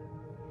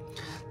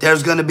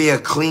 There's going to be a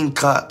clean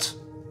cut.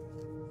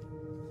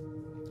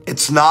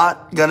 It's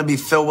not going to be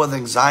filled with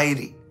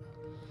anxiety.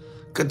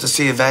 Good to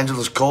see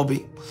Evangelist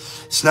Colby.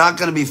 It's not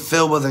going to be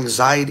filled with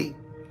anxiety.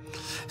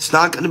 It's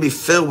not going to be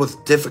filled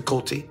with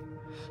difficulty,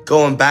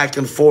 going back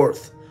and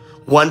forth,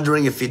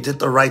 wondering if you did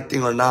the right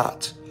thing or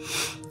not.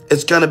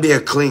 It's going to be a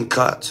clean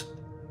cut.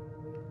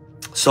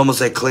 Someone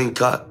say clean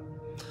cut.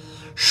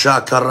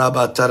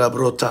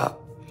 Shakarabatabrota.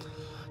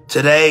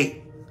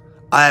 Today,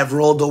 I have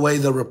rolled away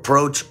the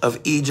reproach of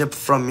Egypt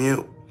from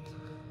you,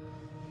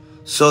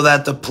 so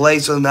that the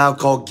place is now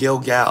called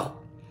Gilgal,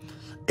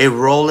 a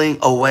rolling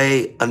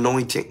away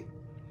anointing.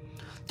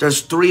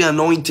 There's 3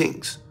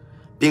 anointings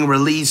being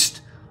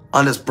released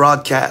on this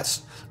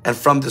broadcast and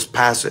from this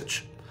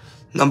passage.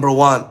 Number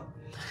 1,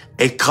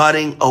 a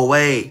cutting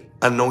away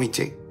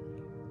anointing.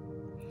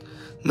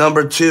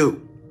 Number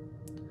 2,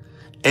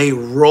 a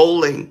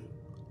rolling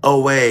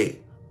away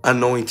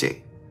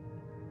anointing.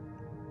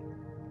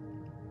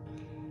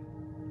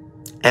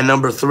 And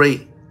number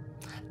 3,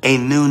 a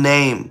new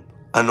name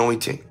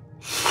anointing.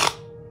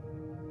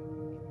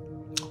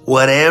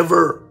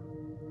 Whatever,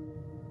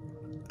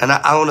 and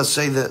I want to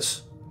say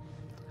this,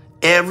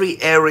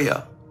 every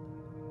area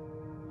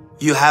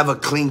you have a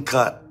clean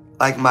cut,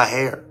 like my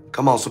hair.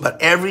 Come on, so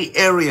but every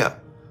area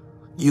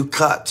you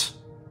cut,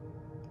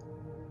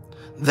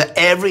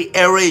 every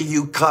area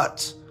you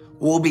cut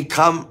will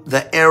become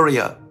the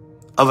area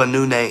of a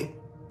new name.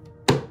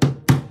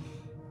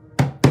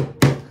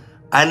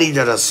 I need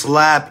you to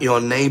slap your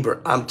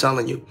neighbor. I'm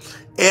telling you,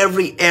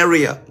 every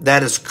area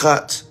that is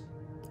cut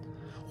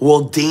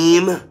will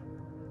deem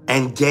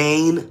and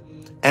gain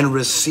and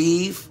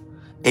receive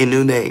a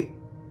new name.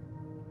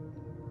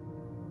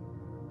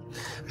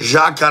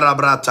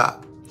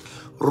 Jakarabrata,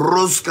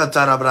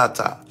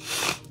 Ruskatarabrata.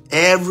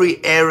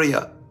 Every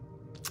area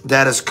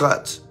that is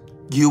cut,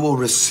 you will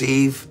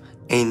receive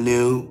a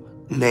new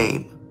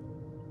name.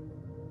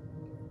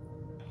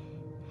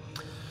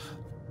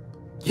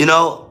 You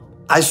know,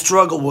 I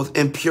struggle with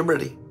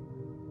impurity.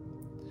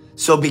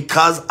 So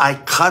because I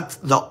cut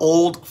the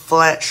old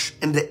flesh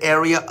in the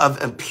area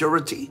of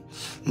impurity,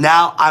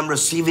 now I'm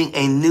receiving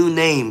a new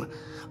name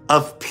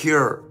of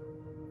pure.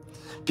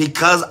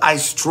 Because I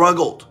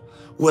struggled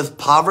with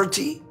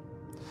poverty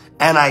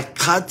and I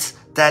cut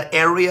that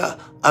area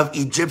of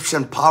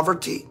Egyptian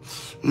poverty,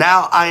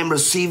 now I am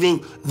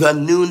receiving the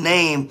new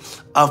name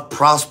of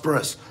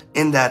prosperous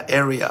in that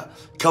area.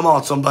 Come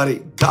on,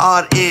 somebody.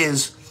 God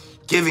is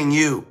giving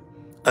you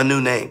a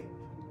new name.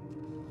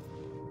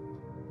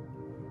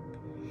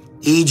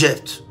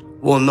 Egypt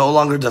will no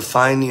longer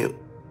define you.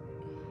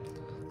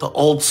 The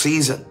old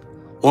season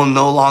will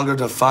no longer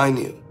define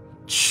you.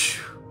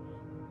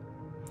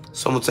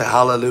 Someone say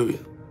hallelujah.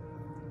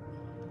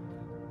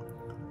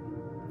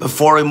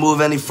 Before we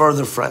move any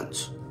further,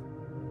 friends,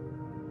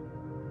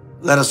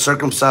 let us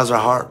circumcise our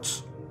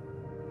hearts.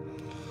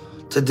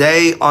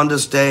 Today, on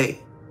this day,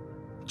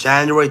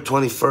 January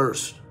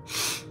 21st,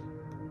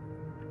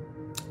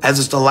 as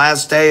it's the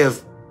last day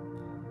of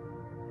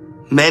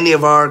many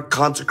of our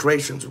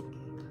consecrations,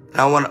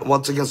 I want to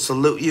once again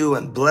salute you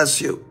and bless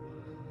you.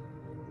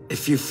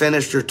 If you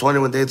finished your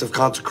 21 days of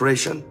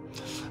consecration,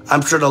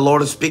 I'm sure the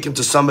Lord is speaking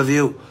to some of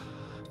you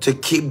to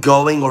keep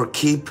going or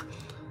keep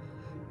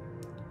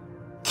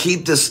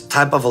this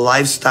type of a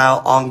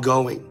lifestyle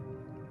ongoing.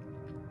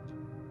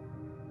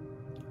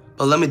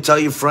 But let me tell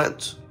you,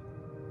 friends,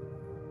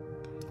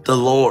 the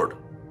Lord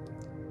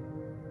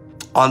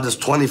on this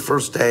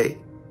 21st day,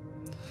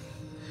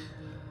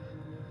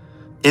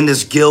 in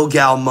this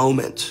Gilgal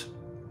moment,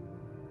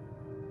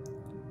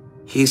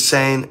 he's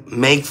saying,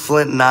 make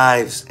flint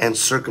knives and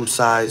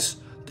circumcise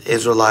the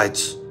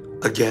Israelites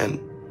again.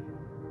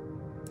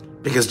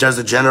 Because there's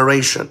a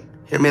generation,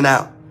 hear me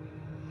now,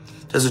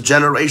 there's a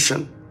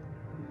generation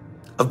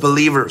of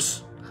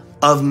believers,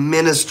 of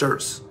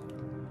ministers.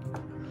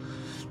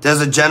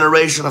 There's a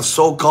generation of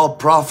so-called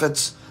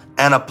prophets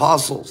and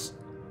apostles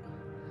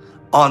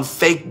on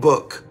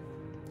Facebook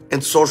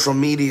and social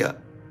media.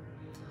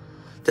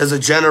 There's a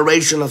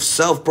generation of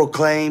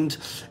self-proclaimed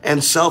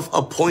and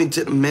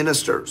self-appointed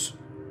ministers.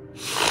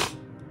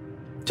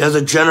 There's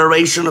a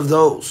generation of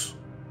those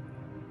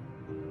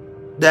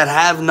that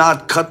have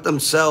not cut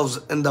themselves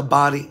in the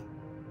body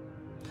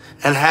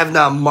and have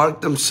not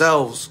marked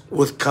themselves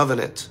with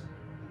covenant.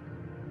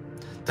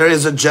 There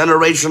is a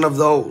generation of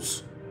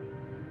those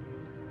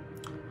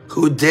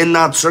who did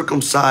not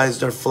circumcise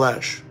their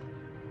flesh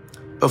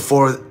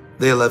before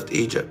they left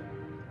Egypt.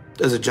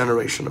 There's a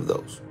generation of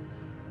those.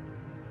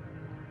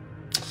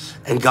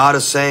 And God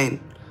is saying,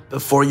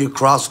 before you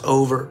cross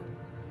over,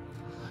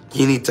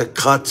 you need to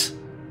cut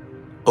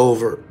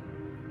over.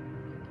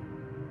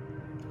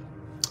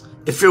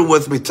 If you're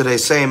with me today,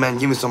 say amen.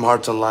 Give me some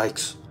hearts and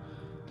likes.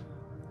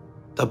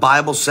 The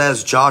Bible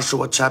says,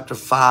 Joshua chapter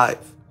 5,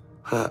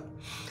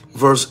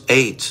 verse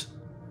 8,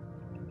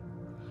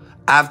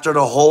 after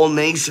the whole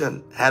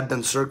nation had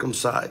been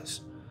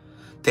circumcised,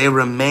 they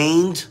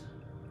remained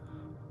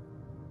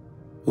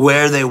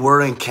where they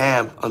were in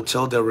camp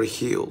until they were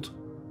healed.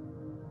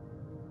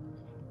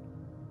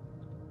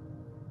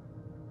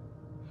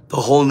 The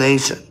whole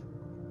nation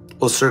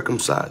was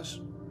circumcised.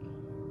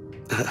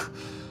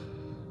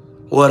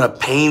 What a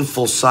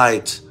painful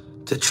sight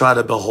to try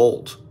to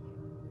behold.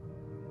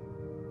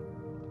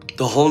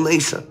 The whole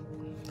nation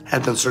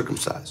had been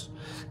circumcised,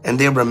 and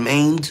they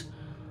remained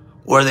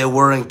where they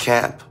were in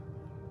camp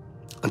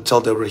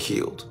until they were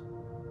healed.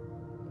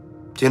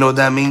 Do you know what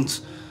that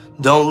means?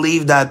 Don't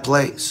leave that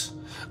place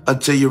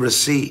until you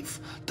receive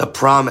the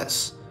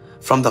promise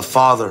from the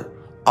Father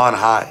on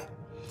high.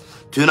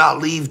 Do not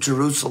leave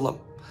Jerusalem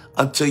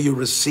until you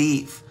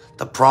receive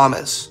the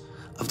promise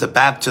of the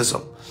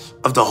baptism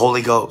of the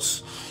Holy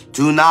Ghost.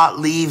 Do not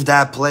leave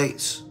that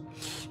place.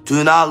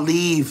 Do not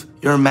leave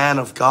your man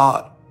of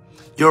God,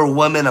 your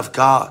woman of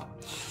God.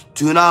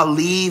 Do not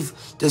leave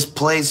this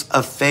place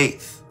of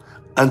faith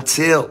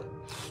until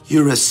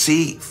you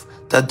receive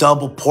the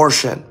double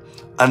portion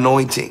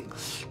anointing.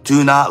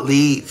 Do not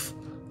leave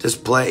this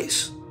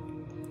place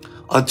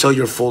until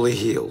you're fully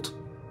healed.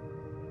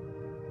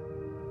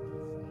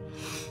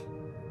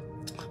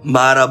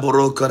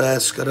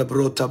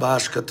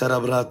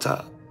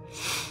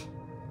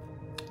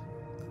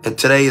 And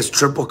today is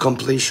triple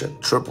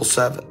completion,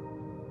 777.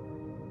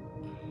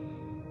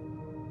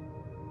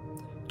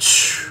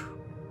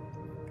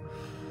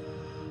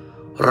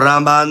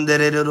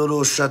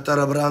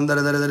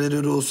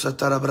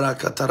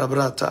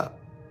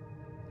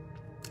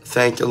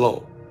 Thank you,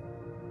 Lord.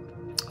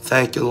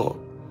 Thank you, Lord.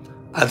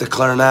 I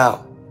declare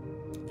now,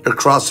 you're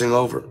crossing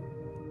over.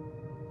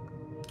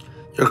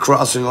 You're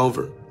crossing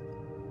over.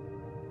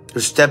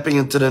 You're stepping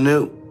into the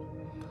new,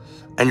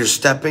 and you're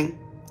stepping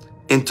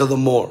into the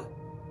more.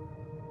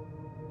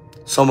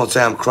 Someone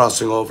say, I'm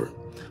crossing over.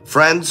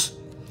 Friends,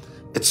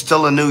 it's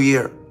still a new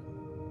year.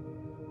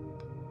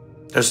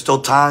 There's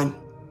still time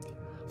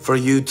for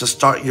you to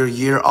start your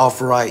year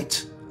off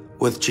right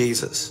with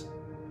Jesus.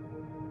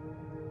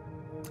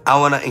 I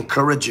want to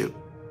encourage you,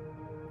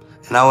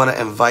 and I want to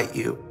invite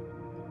you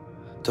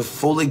to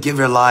fully give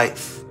your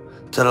life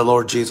to the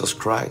Lord Jesus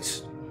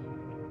Christ.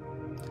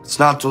 It's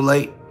not too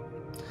late.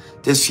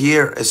 This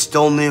year is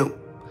still new,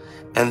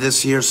 and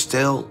this year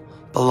still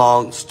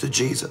belongs to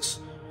Jesus.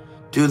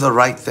 Do the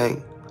right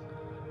thing.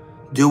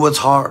 Do what's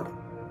hard.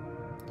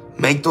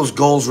 Make those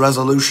goals,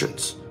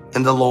 resolutions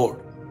in the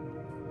Lord,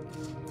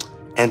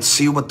 and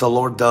see what the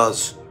Lord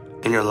does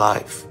in your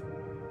life.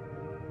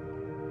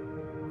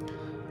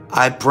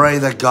 I pray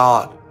that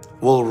God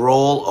will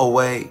roll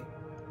away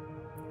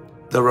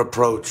the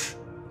reproach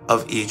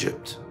of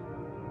Egypt.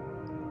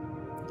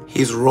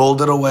 He's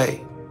rolled it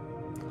away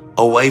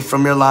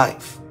from your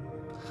life,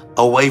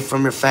 away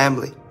from your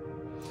family,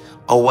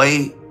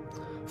 away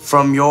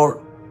from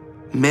your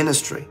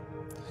ministry.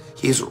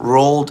 He's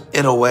rolled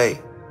it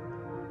away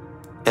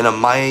in a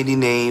mighty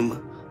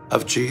name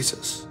of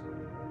Jesus.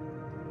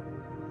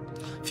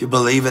 If you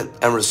believe it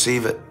and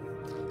receive it,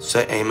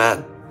 say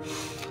amen.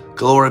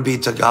 Glory be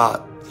to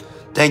God.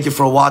 Thank you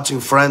for watching,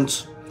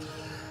 friends.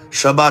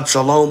 Shabbat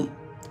Shalom.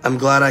 I'm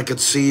glad I could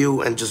see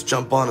you and just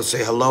jump on and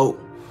say hello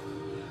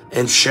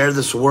and share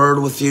this word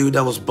with you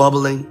that was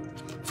bubbling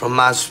from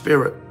my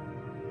spirit.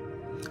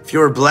 If you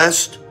were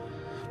blessed,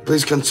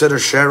 please consider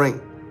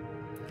sharing.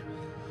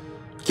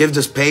 Give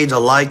this page a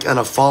like and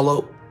a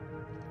follow.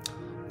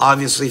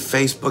 Obviously,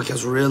 Facebook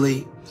has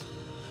really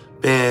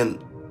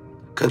been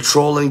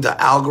controlling the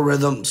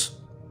algorithms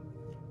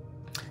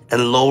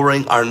and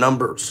lowering our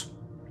numbers,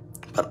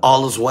 but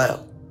all is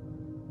well.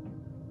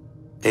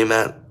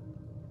 Amen.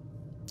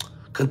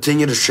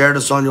 Continue to share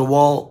this on your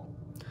wall.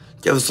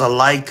 Give us a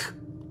like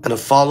and a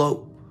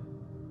follow.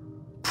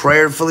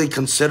 Prayerfully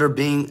consider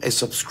being a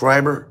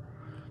subscriber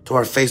to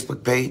our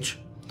Facebook page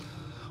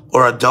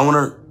or a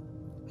donor,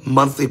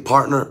 monthly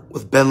partner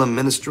with Lim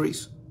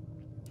Ministries.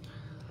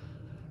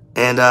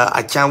 And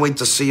I can't wait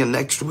to see you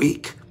next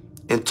week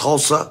in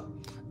Tulsa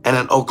and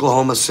in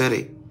Oklahoma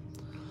City.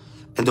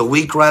 And the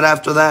week right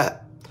after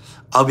that,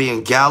 I'll be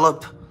in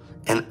Gallup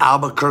and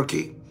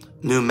Albuquerque,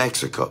 New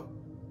Mexico.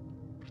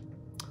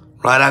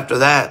 Right after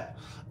that,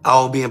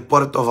 I will be in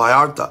Puerto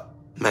Vallarta,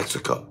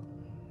 Mexico.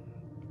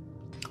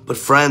 But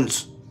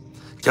friends,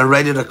 get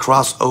ready to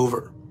cross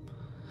over.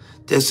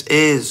 This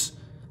is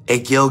a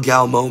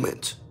Gilgal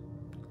moment.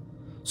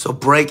 So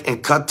break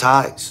and cut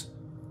ties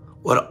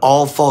with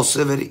all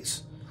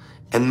falsities,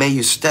 and may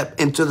you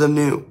step into the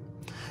new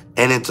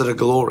and into the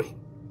glory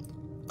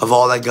of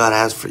all that God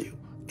has for you.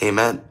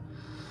 Amen.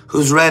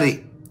 Who's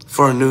ready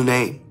for a new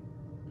name?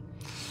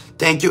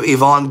 Thank you,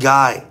 Yvonne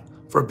Guy,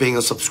 for being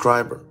a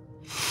subscriber.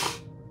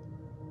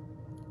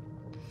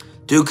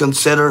 Do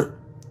consider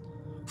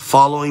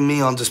following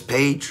me on this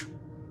page.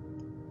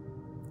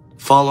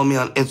 Follow me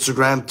on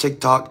Instagram,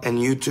 TikTok, and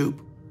YouTube.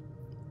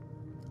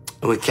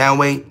 And we can't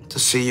wait to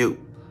see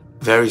you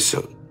very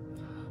soon.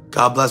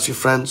 God bless you,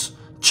 friends.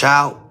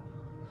 Ciao.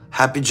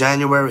 Happy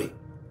January.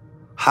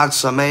 Hag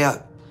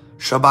Sameach.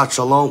 Shabbat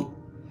Shalom.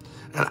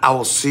 And I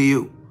will see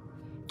you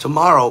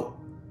tomorrow,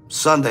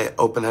 Sunday, at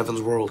Open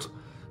Heavens World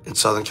in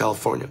Southern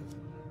California.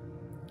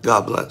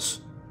 God bless.